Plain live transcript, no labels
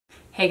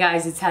Hey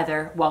guys, it's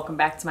Heather. Welcome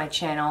back to my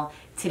channel.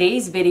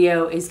 Today's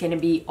video is going to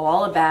be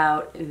all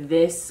about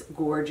this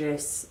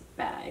gorgeous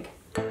bag.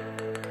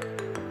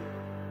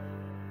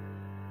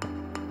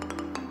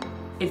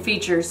 It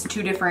features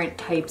two different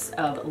types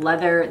of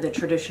leather, the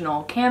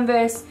traditional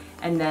canvas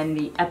and then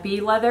the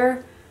epi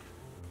leather.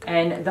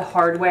 And the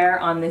hardware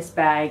on this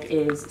bag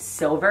is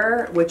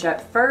silver, which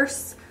at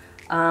first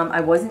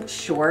I wasn't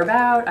sure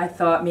about. I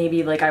thought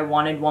maybe like I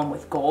wanted one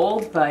with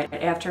gold, but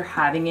after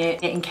having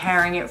it and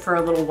carrying it for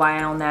a little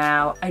while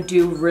now, I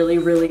do really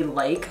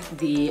like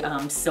the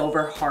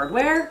silver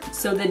hardware.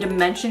 So the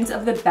dimensions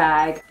of the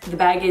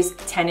bag is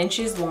 10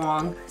 inches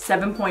long,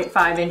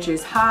 7.5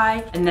 inches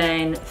high, and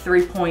then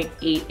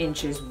 3.8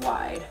 inches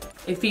wide.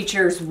 It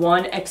features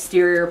one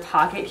exterior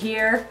pocket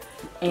here,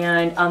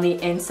 and on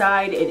the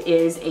inside it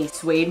is a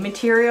suede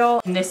material.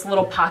 And this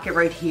little pocket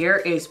right here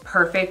is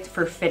perfect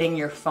for fitting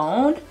your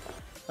phone.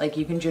 Like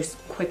you can just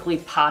quickly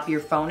pop your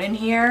phone in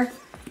here,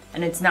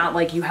 and it's not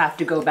like you have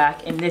to go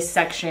back in this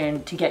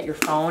section to get your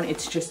phone.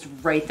 It's just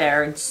right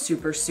there and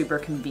super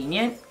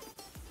convenient.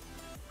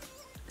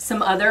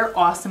 Some other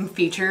awesome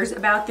features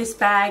about this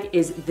bag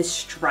is the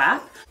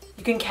strap.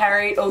 You can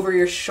carry it over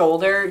your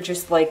shoulder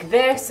just like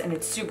this, and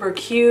it's super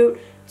cute,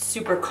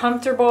 super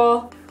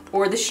comfortable.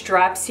 Or the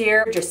straps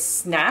here just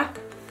snap,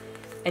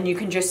 and you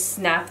can just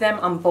snap them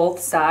on both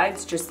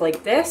sides just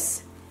like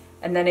this,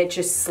 and then it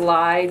just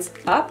slides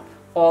up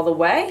all the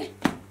way.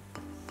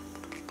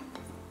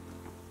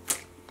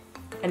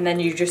 And then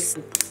you just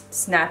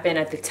snap in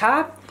at the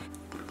top.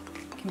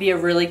 It can be a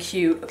really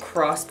cute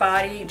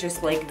crossbody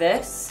just like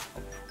this.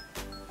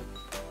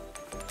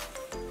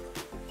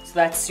 So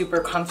that's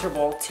super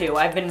comfortable too.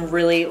 I've been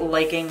really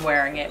liking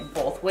wearing it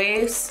both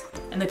ways.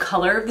 And the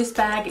color of this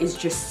bag is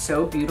just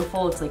so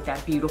beautiful. It's like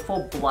that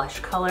beautiful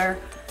blush color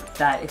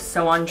that is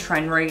so on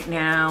trend right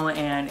now,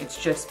 and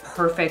it's just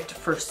perfect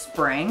for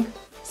spring.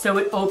 So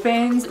it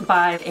opens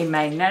by a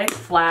magnetic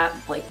flap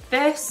like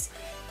this,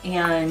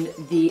 and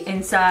the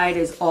inside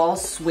is all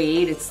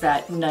suede. It's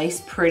that nice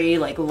pretty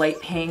like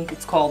light pink.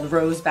 It's called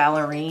Rose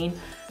Ballerine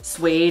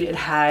suede. It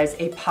has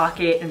a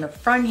pocket in the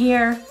front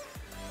here.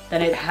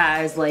 Then it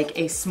has like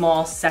a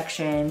small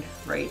section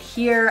right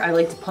here. I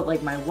like to put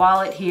like my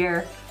wallet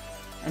here.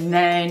 And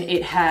then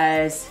it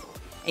has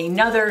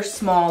another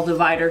small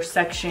divider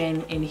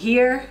section in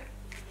here.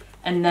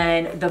 And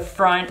then the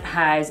front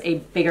has a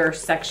bigger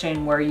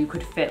section where you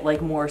could fit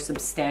like more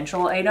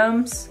substantial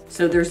items.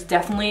 So there's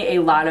definitely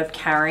a lot of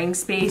carrying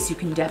space. You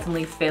can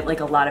definitely fit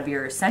like a lot of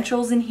your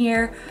essentials in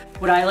here.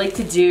 What I like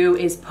to do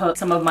is put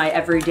some of my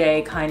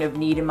everyday kind of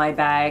need in my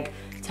bag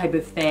type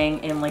of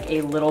thing in like a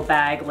little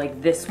bag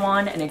like this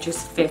one, and it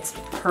just fits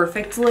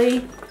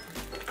perfectly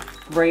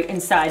right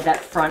inside that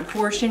front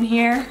portion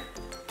here.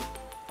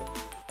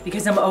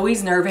 Because I'm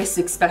always nervous,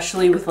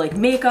 especially with like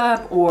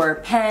makeup or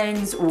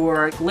pens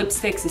or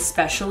lipsticks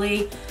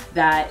especially,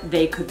 that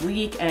they could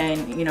leak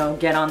and, you know,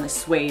 get on the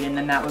suede, and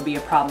then that would be a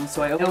problem.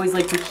 So I always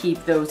like to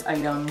keep those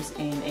items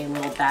in a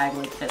little bag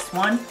like this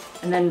one.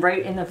 And then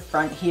right in the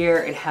front here,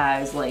 it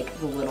has like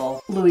the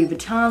little Louis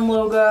Vuitton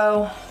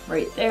logo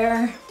right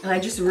there. And I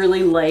just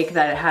really like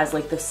that it has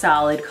like the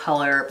solid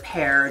color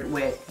paired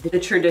with the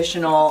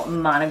traditional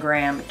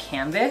monogram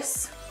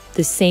canvas.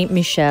 The Saint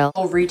Michel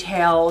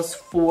Retails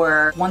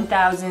for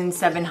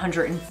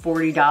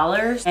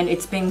 $1,740, and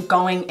it's been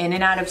going in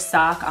and out of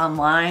stock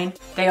online.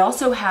 They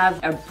also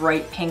have a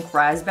bright pink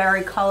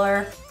raspberry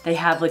color. They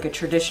have like a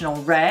traditional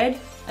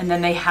red, and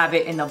then they have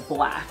it in a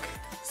black.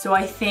 So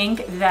I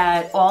think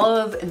that all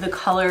of the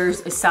colors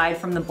aside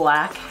from the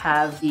black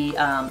have the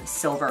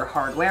silver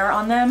hardware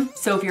on them.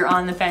 So if you're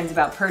on the fence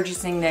about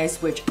purchasing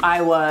this, which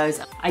I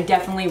was, I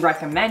definitely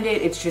recommend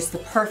it. It's just the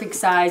perfect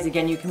size.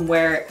 Again, you can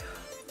wear it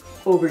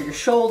over your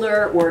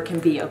shoulder, or it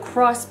can be a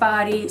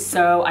crossbody.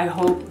 So I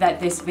hope that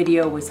this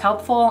video was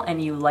helpful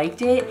and you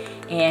liked it,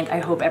 and I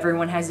hope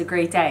everyone has a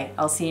great day.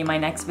 I'll see you in my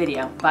next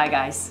video. Bye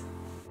guys.